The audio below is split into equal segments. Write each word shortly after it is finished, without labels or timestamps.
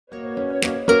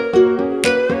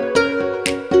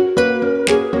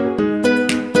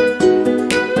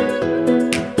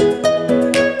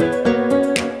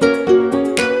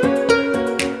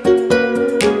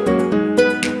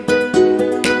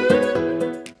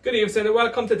Good evening and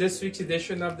welcome to this week's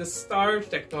edition of the Star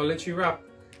Technology Wrap.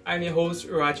 I'm your host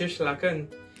Rajesh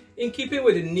Lakan. In keeping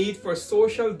with the need for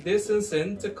social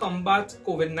distancing to combat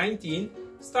COVID-19,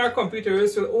 Star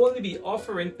Computers will only be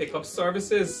offering pickup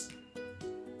services.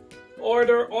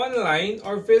 Order online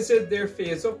or visit their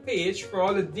Facebook page for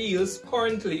all the deals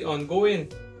currently ongoing.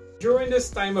 During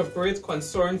this time of great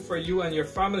concern for you and your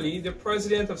family, the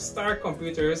president of Star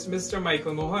Computers, Mr.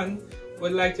 Michael Mohan,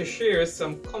 would like to share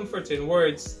some comforting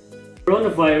words.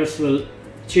 Coronavirus will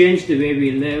change the way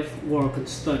we live, work, and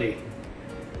study.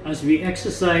 As we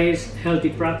exercise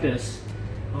healthy practice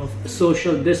of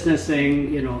social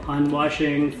distancing, hand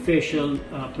washing, facial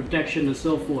protection, and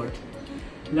so forth,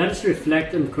 let us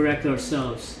reflect and correct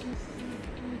ourselves.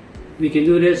 We can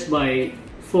do this by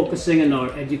focusing on our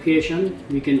education.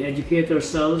 We can educate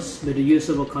ourselves with the use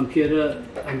of a computer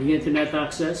and the internet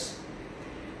access.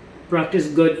 Practice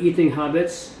good eating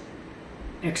habits,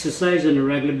 exercise on a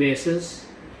regular basis,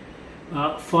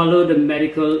 follow the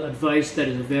medical advice that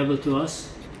is available to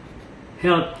us,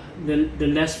 help the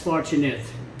less fortunate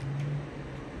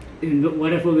in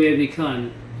whatever way we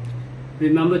can.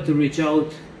 Remember to reach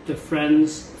out to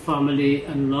friends, family,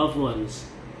 and loved ones.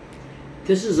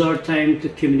 This is our time to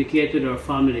communicate with our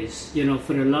families.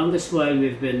 For the longest while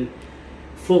we've been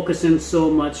focusing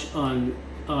so much on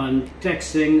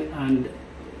texting and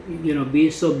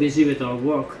being so busy with our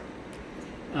work.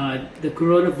 The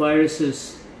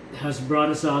coronavirus has brought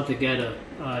us all together.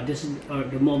 This is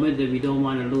the moment that we don't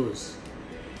want to lose.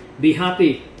 Be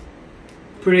happy.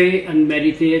 Pray and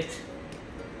meditate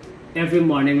every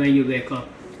morning when you wake up.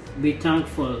 Be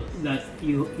thankful that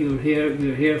you're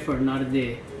here for another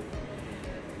day.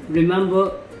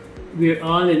 Remember, we're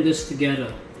all in this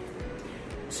together.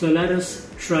 So let us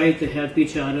try to help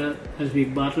each other as we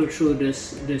battle through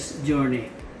this journey.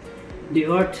 The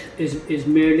earth is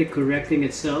merely correcting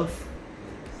itself,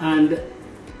 and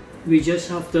we just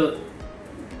have to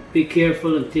be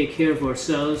careful and take care of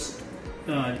ourselves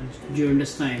during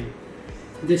this time.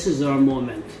 This is our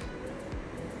moment.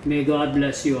 May God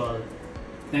bless you all.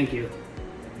 Thank you.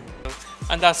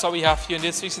 And that's all we have here in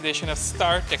this week's edition of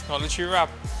Star Technology Wrap.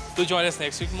 Do join us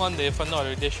next week Monday for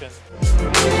another edition.